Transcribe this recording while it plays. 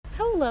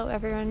Hello,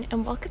 everyone,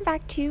 and welcome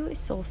back to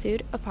Soul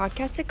Food, a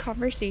podcast of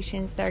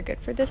conversations that are good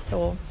for the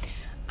soul.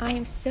 I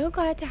am so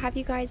glad to have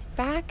you guys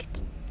back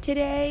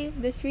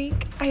this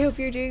week. I hope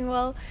you're doing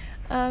well.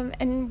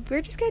 And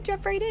we're just going to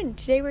jump right in.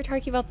 Today we're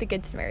talking about the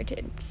Good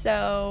Samaritan.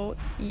 So,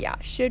 yeah,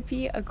 should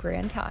be a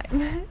grand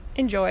time.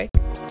 Enjoy.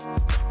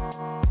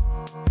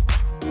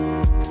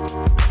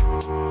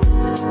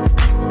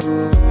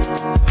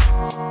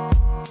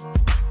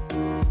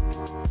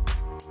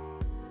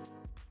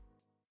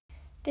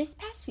 This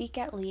past week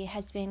at Lee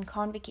has been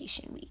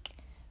Convocation Week,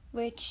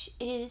 which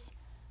is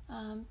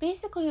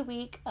basically a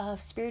week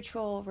of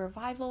spiritual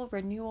revival,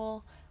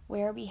 renewal,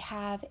 where we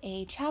have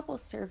a chapel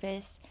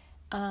service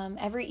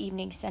every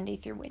evening, Sunday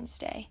through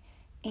Wednesday.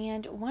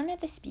 And one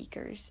of the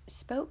speakers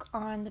spoke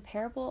on the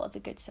parable of the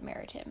Good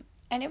Samaritan,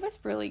 and it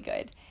was really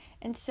good.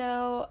 And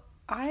so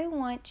I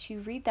want to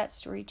read that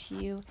story to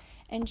you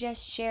and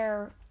just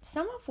share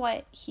some of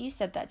what he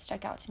said that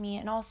stuck out to me,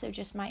 and also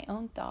just my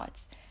own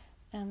thoughts.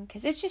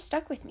 Because it's just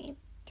stuck with me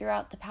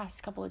throughout the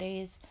past couple of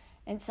days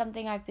and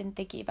something I've been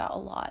thinking about a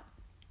lot.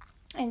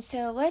 And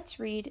so let's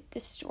read the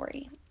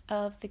story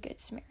of the Good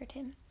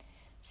Samaritan.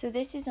 So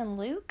this is in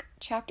Luke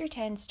chapter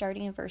 10,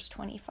 starting in verse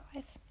 25.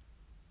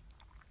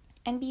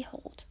 And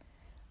behold,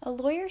 a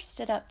lawyer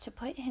stood up to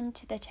put him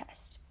to the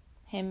test,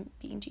 him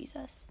being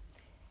Jesus,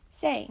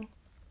 saying,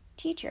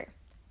 Teacher,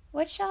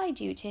 what shall I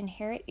do to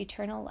inherit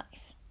eternal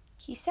life?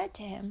 He said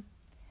to him,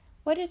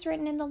 What is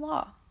written in the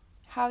law?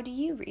 How do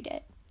you read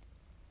it?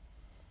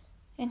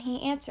 And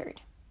he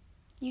answered,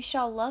 You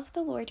shall love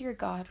the Lord your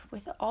God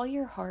with all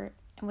your heart,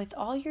 and with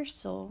all your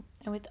soul,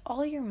 and with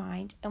all your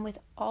mind, and with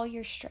all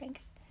your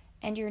strength,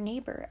 and your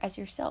neighbor as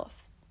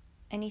yourself.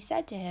 And he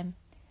said to him,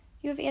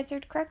 You have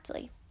answered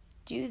correctly.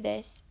 Do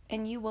this,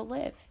 and you will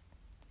live.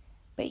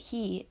 But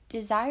he,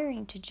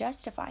 desiring to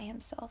justify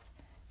himself,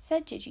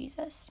 said to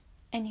Jesus,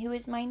 And who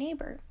is my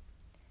neighbor?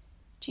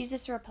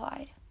 Jesus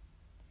replied,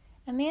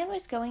 A man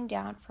was going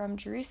down from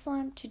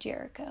Jerusalem to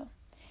Jericho.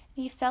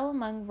 He fell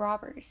among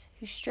robbers,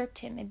 who stripped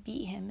him and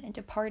beat him and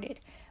departed,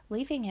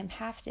 leaving him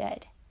half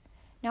dead.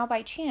 Now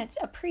by chance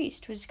a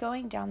priest was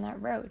going down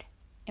that road,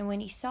 and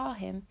when he saw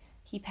him,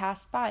 he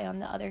passed by on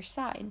the other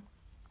side.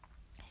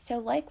 So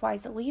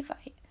likewise a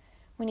Levite,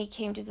 when he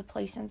came to the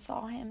place and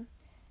saw him,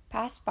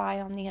 passed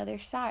by on the other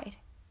side.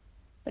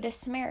 But a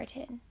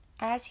Samaritan,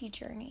 as he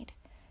journeyed,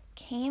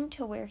 came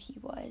to where he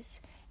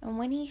was, and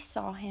when he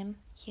saw him,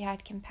 he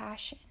had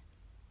compassion.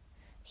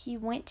 He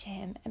went to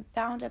him and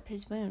bound up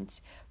his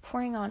wounds,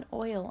 pouring on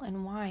oil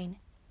and wine.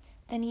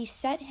 Then he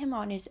set him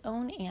on his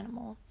own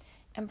animal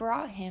and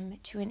brought him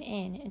to an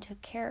inn and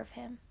took care of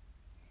him.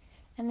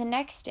 And the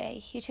next day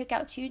he took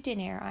out 2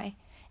 denarii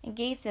and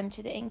gave them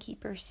to the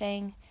innkeeper,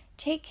 saying,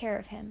 Take care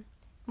of him,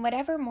 and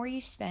whatever more you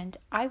spend,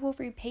 I will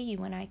repay you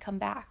when I come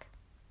back.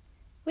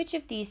 Which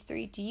of these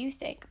 3 do you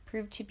think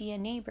proved to be a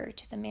neighbor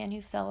to the man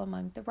who fell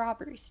among the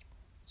robbers?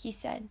 He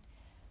said,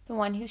 The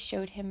one who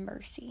showed him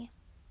mercy.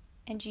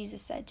 And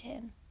Jesus said to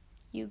him,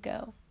 You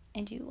go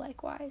and do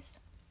likewise.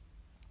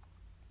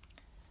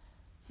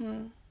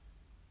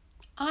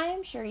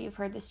 I'm sure you've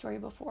heard this story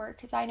before,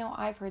 because I know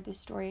I've heard this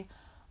story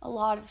a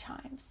lot of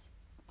times.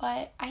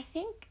 But I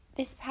think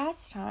this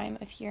past time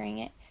of hearing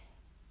it,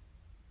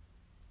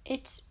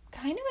 it's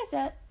kind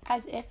of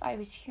as if I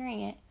was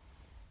hearing it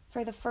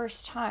for the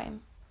first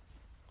time.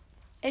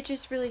 It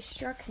just really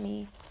struck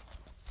me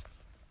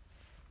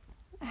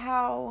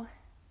how,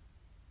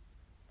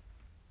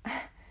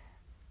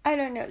 I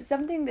don't know,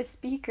 something the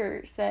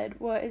speaker said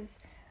was,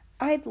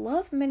 I'd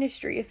love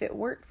ministry if it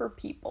weren't for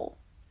people.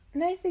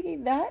 And I was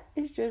thinking, that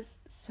is just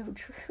so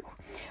true.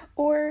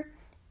 Or,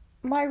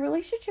 my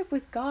relationship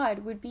with God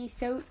would be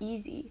so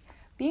easy.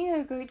 Being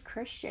a good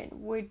Christian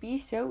would be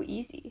so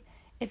easy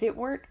if it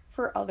weren't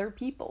for other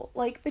people.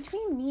 Like,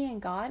 between me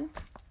and God,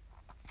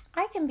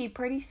 I can be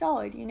pretty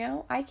solid,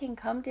 I can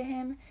come to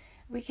him,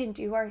 we can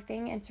do our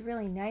thing, it's a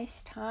really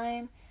nice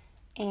time,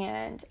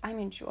 and I'm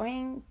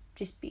enjoying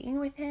just being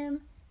with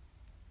him.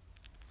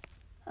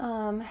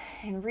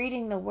 And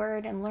reading the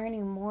word and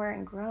learning more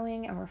and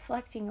growing and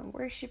reflecting and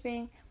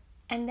worshiping.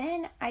 And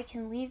then I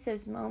can leave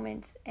those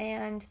moments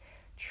and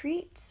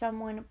treat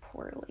someone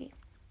poorly.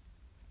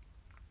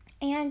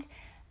 And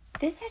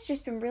this has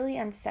just been really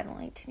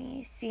unsettling to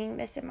me, seeing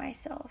this in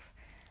myself.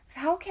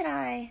 How can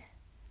I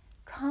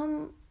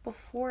come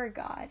before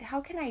God?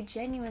 How can I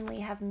genuinely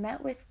have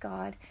met with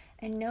God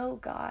and know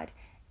God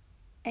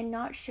and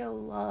not show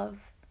love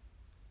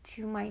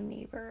to my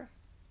neighbor?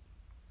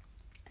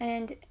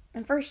 And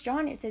in 1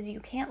 John, it says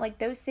you can't,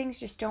 those things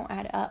just don't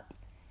add up.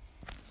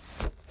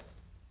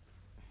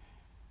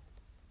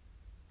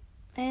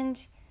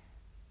 And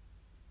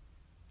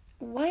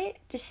what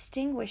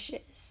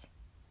distinguishes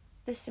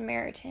the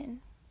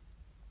Samaritan?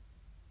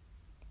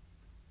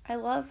 I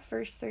love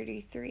verse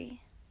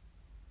 33.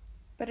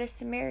 But a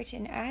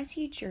Samaritan, as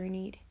he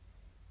journeyed,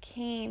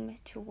 came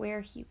to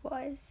where he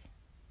was,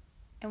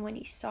 and when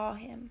he saw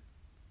him,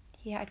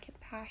 he had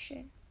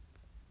compassion.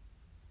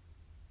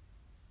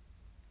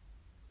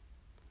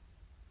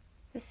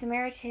 The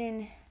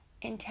Samaritan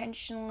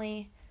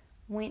intentionally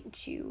went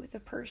to the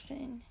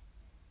person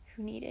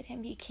who needed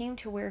him. He came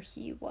to where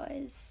he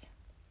was.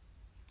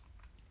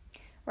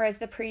 Whereas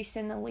the priest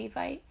and the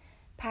Levite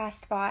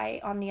passed by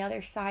on the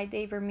other side,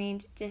 they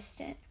remained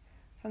distant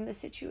from the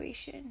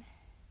situation.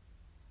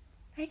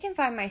 I can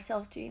find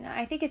myself doing that.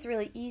 I think it's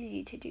really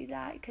easy to do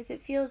that because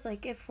it feels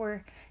like if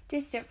we're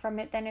distant from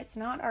it, then it's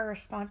not our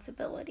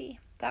responsibility.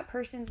 That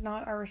person's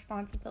not our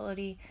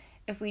responsibility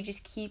if we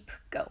just keep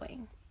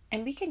going.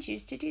 And we can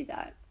choose to do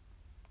that.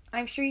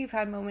 I'm sure you've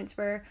had moments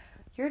where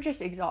you're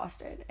just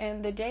exhausted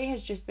and the day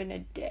has just been a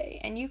day,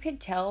 and you could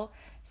tell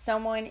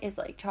someone is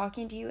like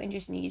talking to you and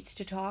just needs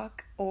to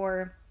talk,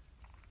 or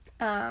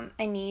and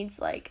needs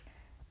like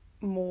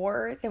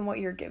more than what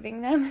you're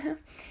giving them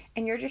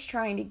and you're just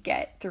trying to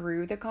get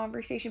through the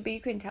conversation, but you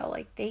can tell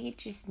like they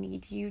just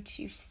need you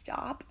to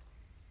stop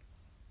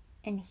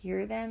and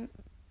hear them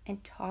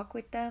and talk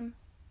with them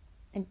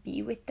and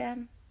be with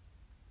them.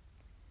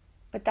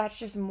 But that's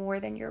just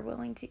more than you're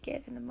willing to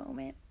give in the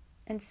moment.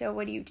 And so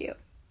what do?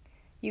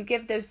 You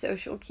give those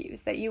social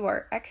cues that you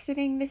are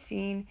exiting the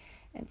scene,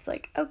 and it's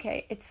like,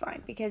 okay, it's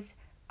fine because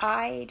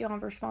I don't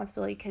have a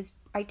responsibility because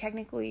I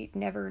technically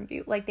never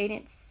knew. Like, they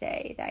didn't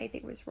say that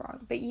anything was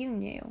wrong, but you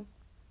knew.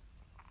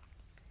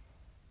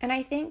 And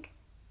I think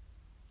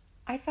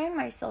I find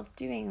myself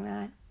doing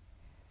that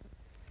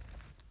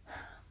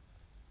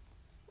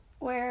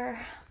where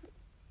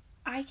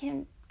I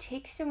can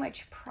take so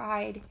much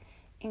pride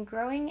in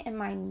growing in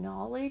my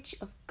knowledge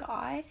of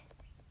God,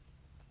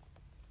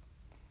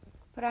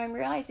 but I'm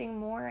realizing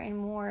more and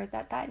more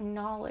that that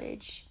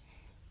knowledge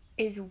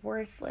is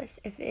worthless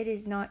if it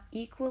is not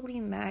equally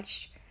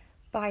matched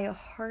by a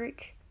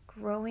heart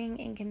growing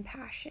in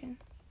compassion.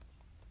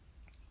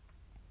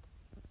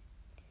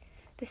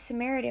 The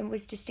Samaritan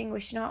was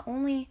distinguished not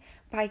only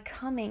by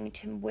coming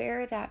to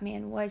where that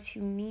man was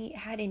who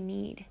had a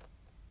need,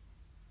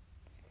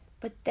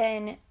 but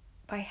then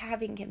by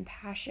having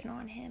compassion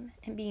on him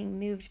and being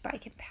moved by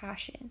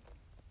compassion.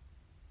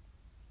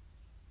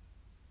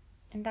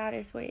 And that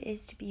is what it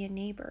is to be a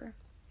neighbor,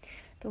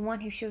 the one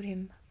who showed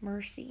him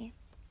mercy.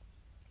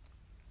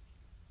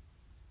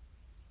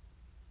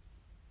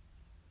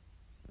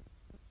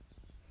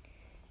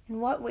 In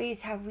what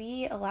ways have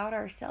we allowed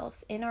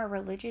ourselves in our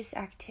religious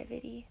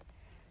activity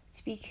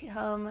to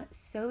become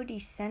so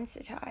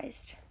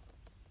desensitized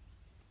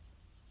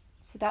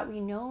so that we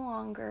no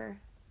longer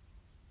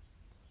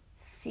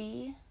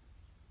see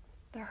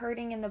the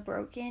hurting and the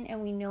broken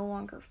and we no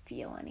longer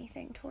feel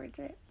anything towards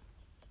it?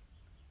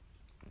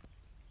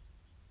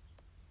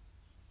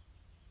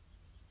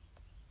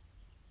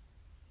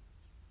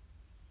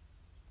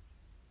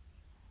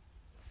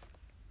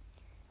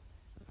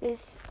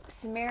 This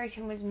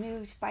Samaritan was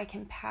moved by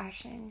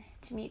compassion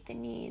to meet the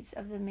needs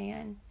of the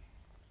man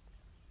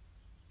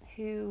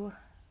who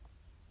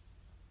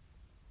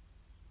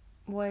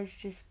was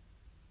just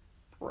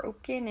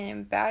broken and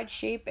in bad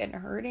shape and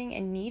hurting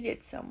and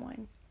needed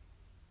someone.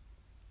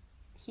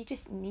 He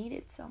just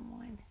needed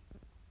someone.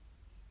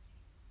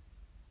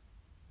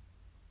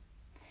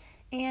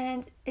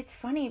 And it's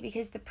funny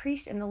because the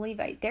priest and the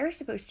Levite, they're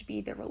supposed to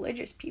be the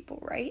religious people,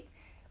 right?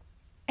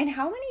 And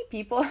how many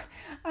people,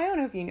 I don't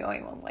know if you know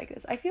anyone like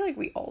this, I feel like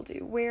we all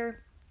do,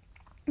 where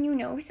you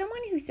know someone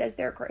who says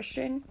they're a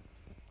Christian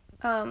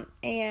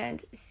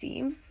and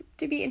seems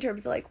to be in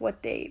terms of like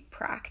what they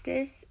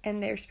practice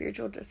and their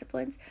spiritual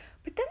disciplines,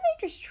 but then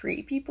they just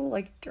treat people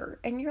like dirt,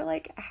 and you're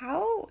like,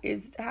 how?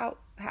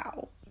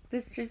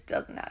 This just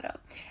doesn't add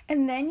up.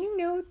 And then you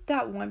know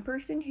that one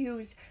person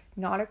who's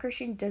not a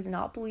Christian, does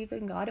not believe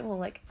in God, and will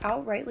like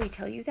outrightly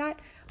tell you that,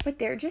 but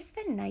they're just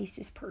the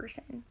nicest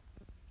person.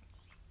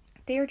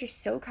 They are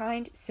just so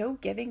kind, so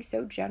giving,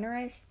 so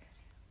generous.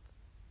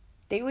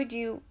 They would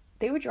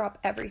drop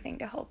everything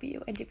to help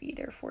you and to be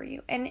there for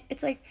you. And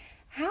it's like,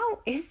 how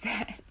is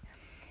that?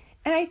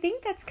 And I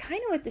think that's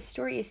kind of what the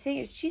story is saying,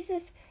 is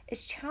Jesus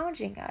is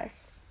challenging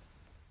us.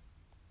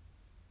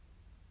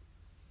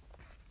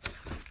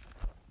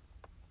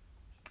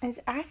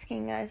 Is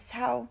asking us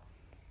how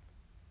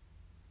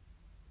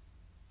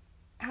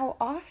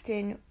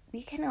often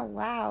we can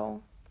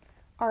allow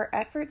our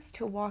efforts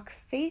to walk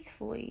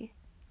faithfully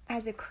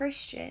as a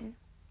Christian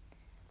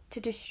to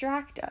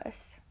distract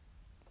us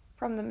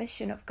from the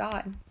mission of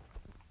God.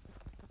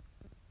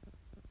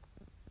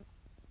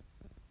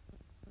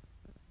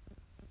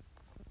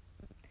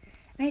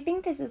 And I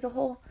think this is a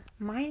whole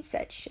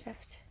mindset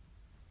shift,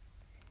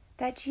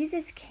 that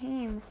Jesus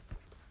came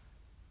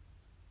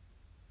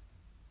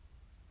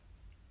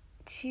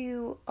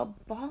to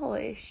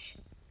abolish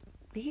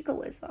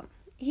legalism.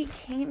 He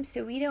came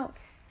so we don't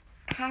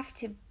have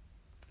to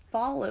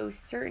follow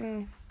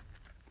certain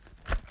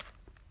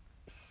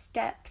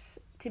steps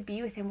to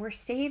be with him. We're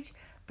saved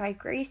by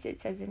grace, it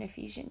says in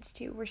Ephesians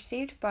 2. We're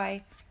saved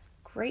by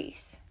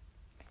grace,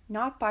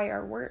 not by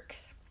our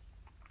works.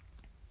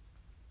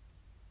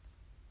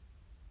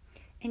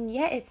 And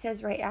yet it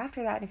says right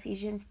after that in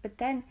Ephesians, but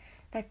then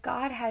that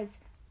God has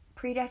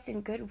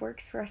predestined good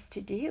works for us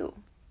to do.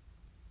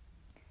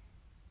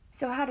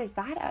 So how does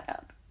that add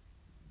up?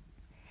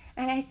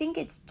 And I think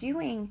it's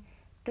doing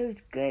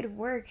those good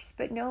works,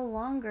 but no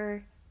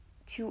longer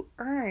to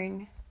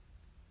earn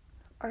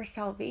our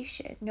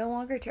salvation, no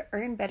longer to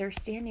earn better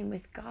standing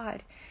with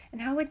God.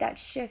 And how would that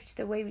shift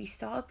the way we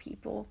saw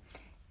people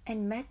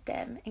and met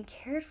them and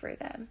cared for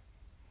them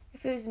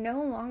if it was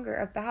no longer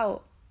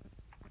about,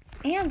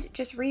 and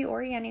just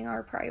reorienting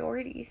our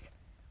priorities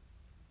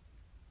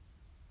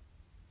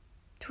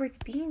towards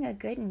being a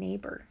good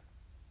neighbor?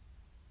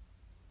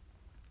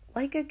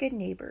 Like a good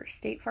neighbor,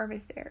 State Farm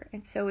is there,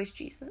 and so is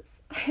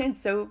Jesus, and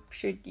so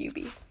should you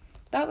be.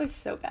 That was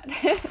so bad.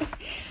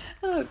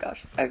 Oh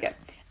gosh. Okay.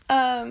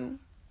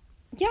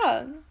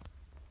 Yeah.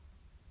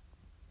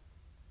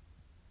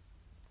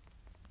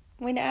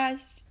 When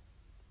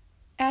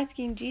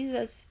asking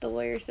Jesus, the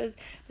lawyer says,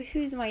 "But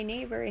who's my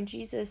neighbor?" And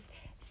Jesus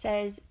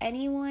says,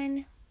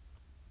 "Anyone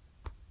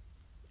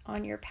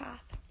on your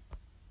path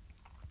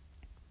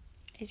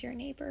is your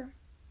neighbor."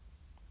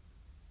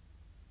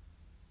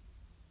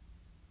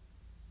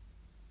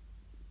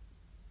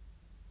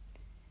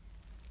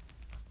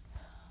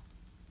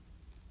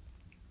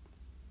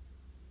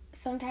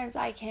 Sometimes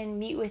I can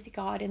meet with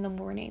God in the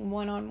morning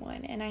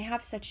one-on-one, and I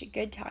have such a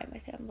good time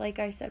with him, like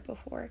I said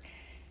before.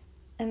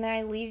 And then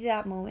I leave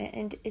that moment,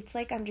 and it's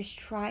like I'm just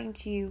trying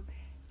to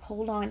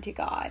hold on to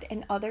God.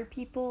 And other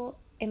people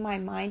in my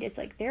mind, it's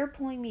like they're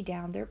pulling me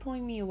down. They're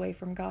pulling me away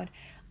from God.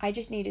 I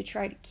just need to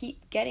try to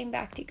keep getting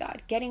back to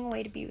God, getting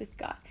away to be with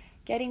God,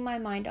 getting my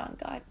mind on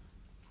God,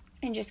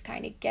 and just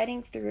kind of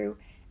getting through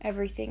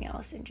everything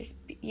else, and just,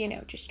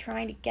 just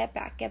trying to get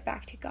back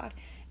to God.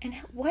 And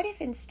what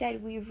if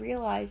instead we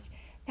realized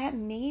that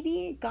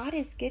maybe God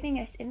is giving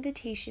us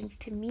invitations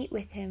to meet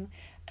with him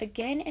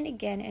again and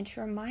again, and to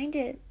remind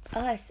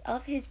us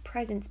of his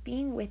presence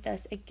being with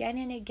us again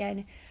and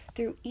again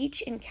through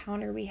each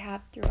encounter we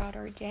have throughout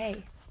our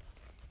day?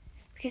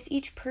 Because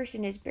each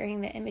person is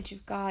bearing the image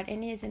of God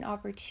and is an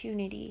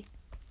opportunity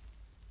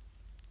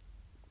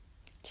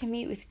to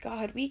meet with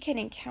God. We can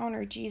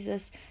encounter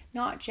Jesus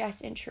not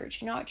just in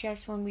church, not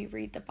just when we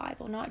read the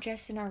Bible, not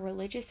just in our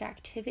religious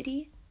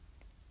activity,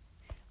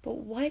 but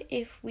what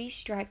if we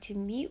strive to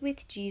meet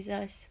with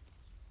Jesus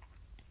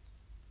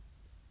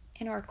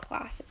in our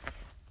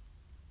classes,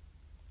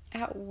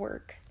 at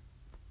work,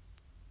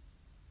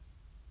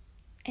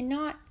 and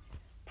not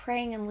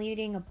praying and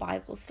leading a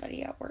Bible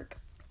study at work?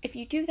 If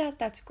you do that,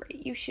 that's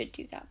great. You should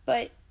do that.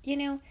 But,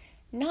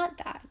 not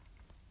that.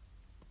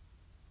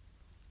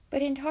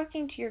 But in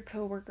talking to your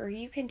coworker,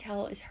 you can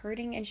tell is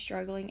hurting and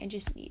struggling and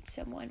just needs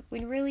someone,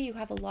 when really you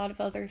have a lot of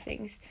other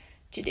things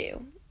to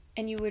do,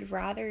 and you would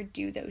rather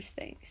do those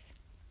things.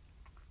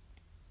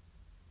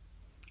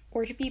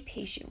 Or to be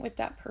patient with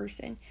that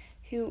person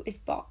who is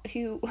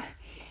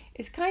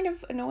kind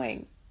of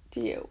annoying to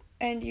you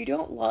and you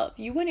don't love.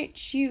 You wouldn't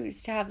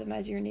choose to have them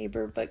as your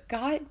neighbor, but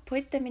God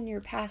put them in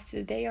your path,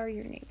 so they are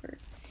your neighbor.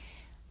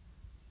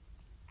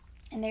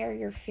 And they are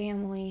your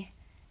family.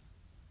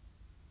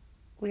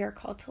 We are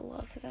called to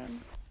love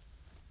them.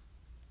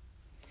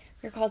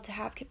 We are called to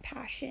have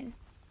compassion.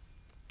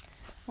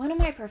 One of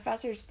my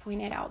professors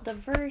pointed out the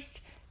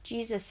verse,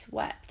 Jesus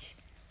wept.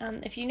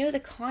 If you know the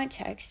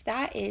context,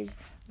 that is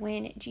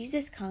when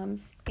Jesus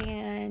comes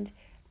and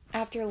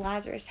after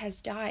Lazarus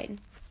has died.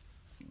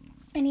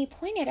 And he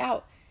pointed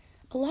out,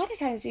 a lot of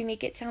times we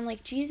make it sound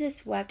like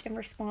Jesus wept in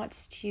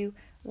response to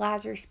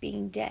Lazarus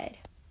being dead.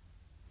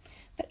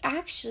 But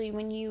actually,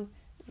 when you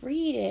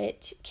read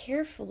it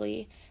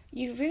carefully,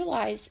 you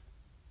realize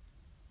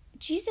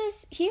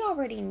Jesus, he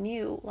already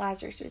knew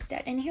Lazarus was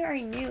dead, and he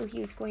already knew he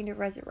was going to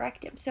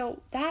resurrect him.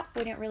 So that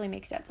wouldn't really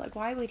make sense. Like,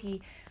 why would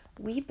he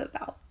weep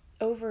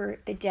over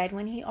the dead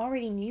when he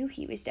already knew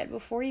he was dead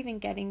before even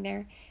getting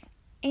there,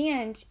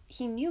 and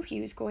he knew he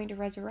was going to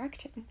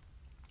resurrect him?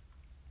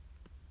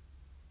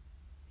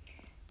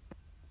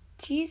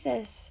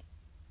 Jesus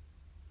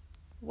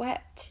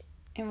wept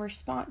in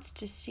response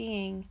to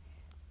seeing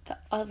the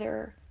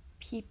other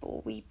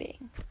people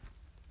weeping.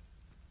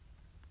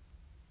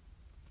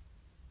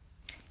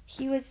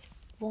 He was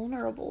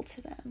vulnerable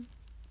to them,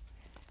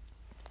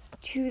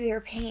 to their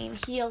pain.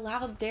 He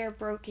allowed their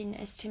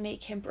brokenness to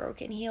make him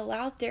broken. He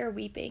allowed their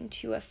weeping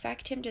to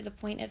affect him to the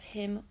point of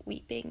him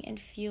weeping and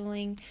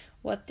feeling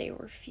what they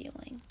were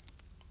feeling.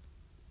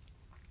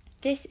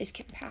 This is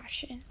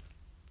compassion.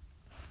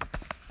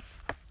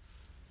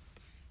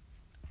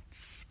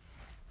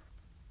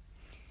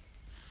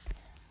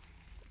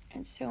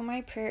 And so my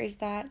prayer is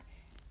that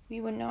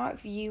we would not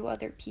view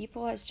other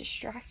people as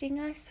distracting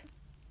us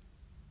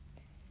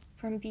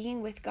from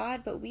being with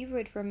God, but we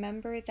would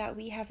remember that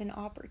we have an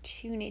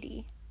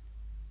opportunity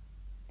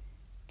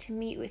to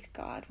meet with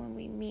God when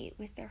we meet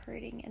with the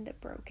hurting and the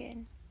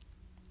broken.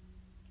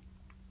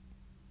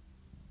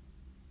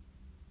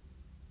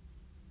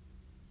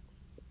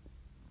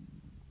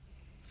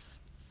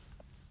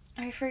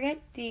 I forget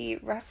the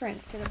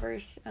reference to the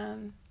verse,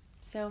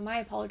 so my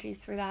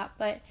apologies for that,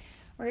 but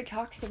where it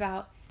talks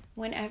about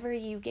whenever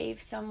you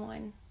gave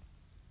someone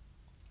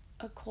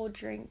a cold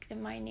drink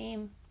in my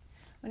name,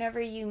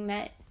 whenever you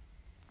met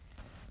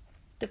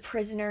the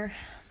prisoner,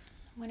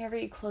 whenever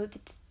you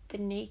clothed the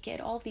naked,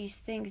 all these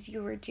things,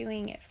 you were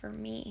doing it for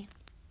me.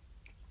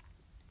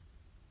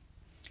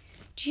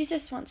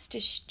 Jesus wants to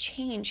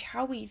change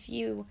how we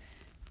view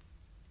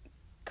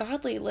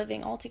godly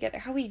living altogether,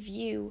 how we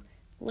view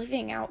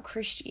living out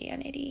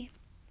Christianity.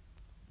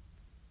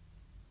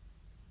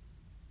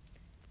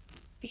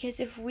 Because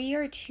if we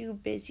are too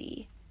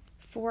busy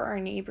for our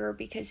neighbor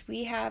because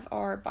we have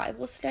our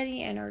Bible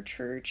study and our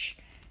church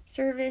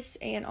service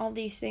and all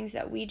these things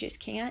that we just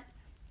can't,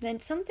 then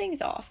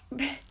something's off.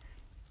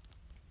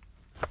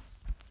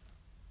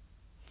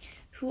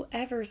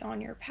 Whoever's on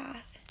your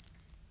path,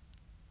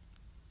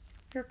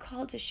 we're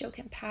called to show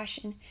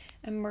compassion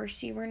and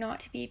mercy. We're not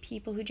to be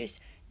people who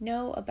just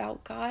know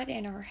about God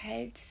in our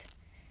heads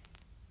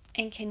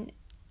and can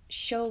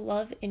show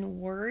love in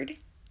word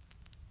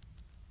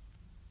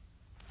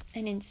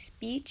and in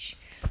speech,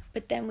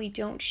 but then we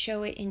don't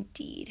show it in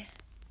deed.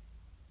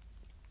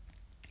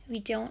 We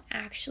don't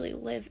actually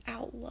live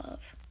out love.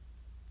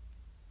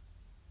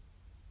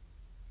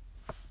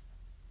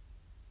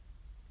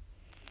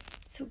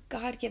 So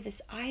God, give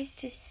us eyes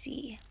to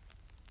see.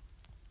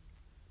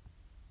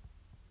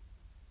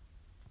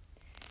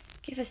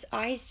 Give us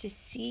eyes to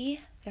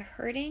see the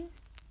hurting,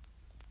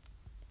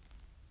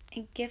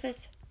 and give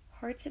us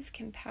hearts of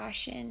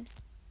compassion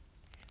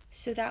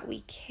so that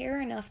we care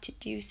enough to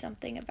do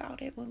something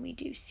about it when we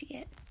do see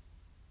it.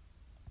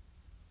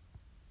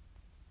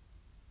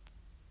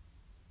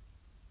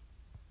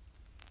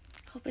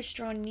 Help us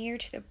draw near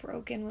to the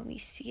broken when we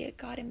see it,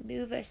 God, and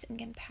move us in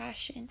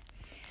compassion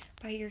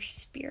by your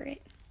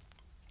Spirit.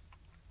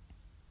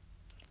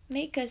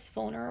 Make us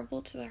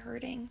vulnerable to the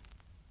hurting.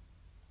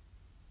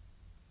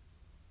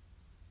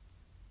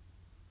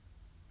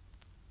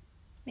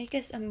 Make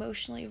us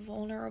emotionally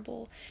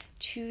vulnerable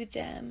to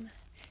them,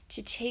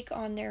 to take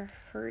on their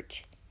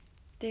hurt,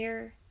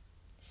 their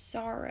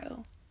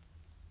sorrow,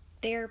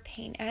 their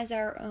pain as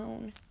our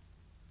own.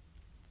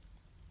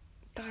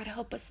 God,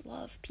 help us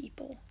love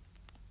people.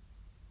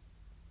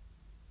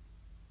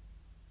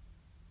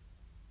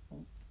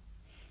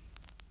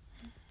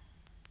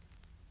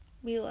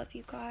 We love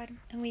you, God,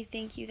 and we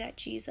thank you that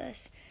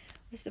Jesus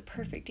was the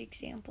perfect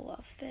example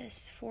of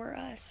this for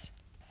us.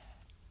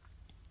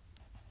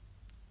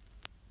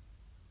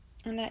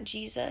 And that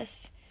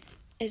Jesus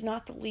is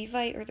not the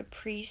Levite or the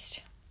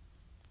priest,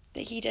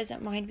 that he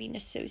doesn't mind being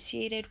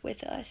associated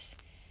with us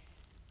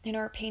in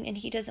our pain, and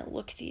he doesn't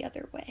look the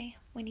other way.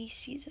 When he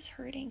sees us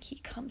hurting, he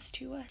comes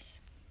to us.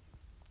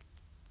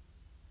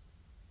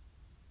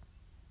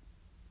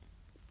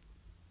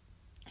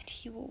 And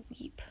he will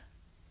weep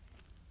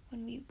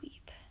when we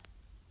weep.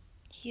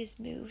 He is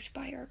moved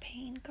by our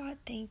pain. God,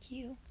 thank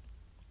you.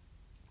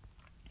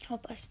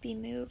 Help us be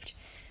moved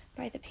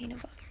by the pain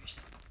of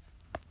others.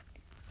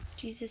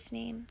 In Jesus'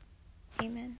 name, amen.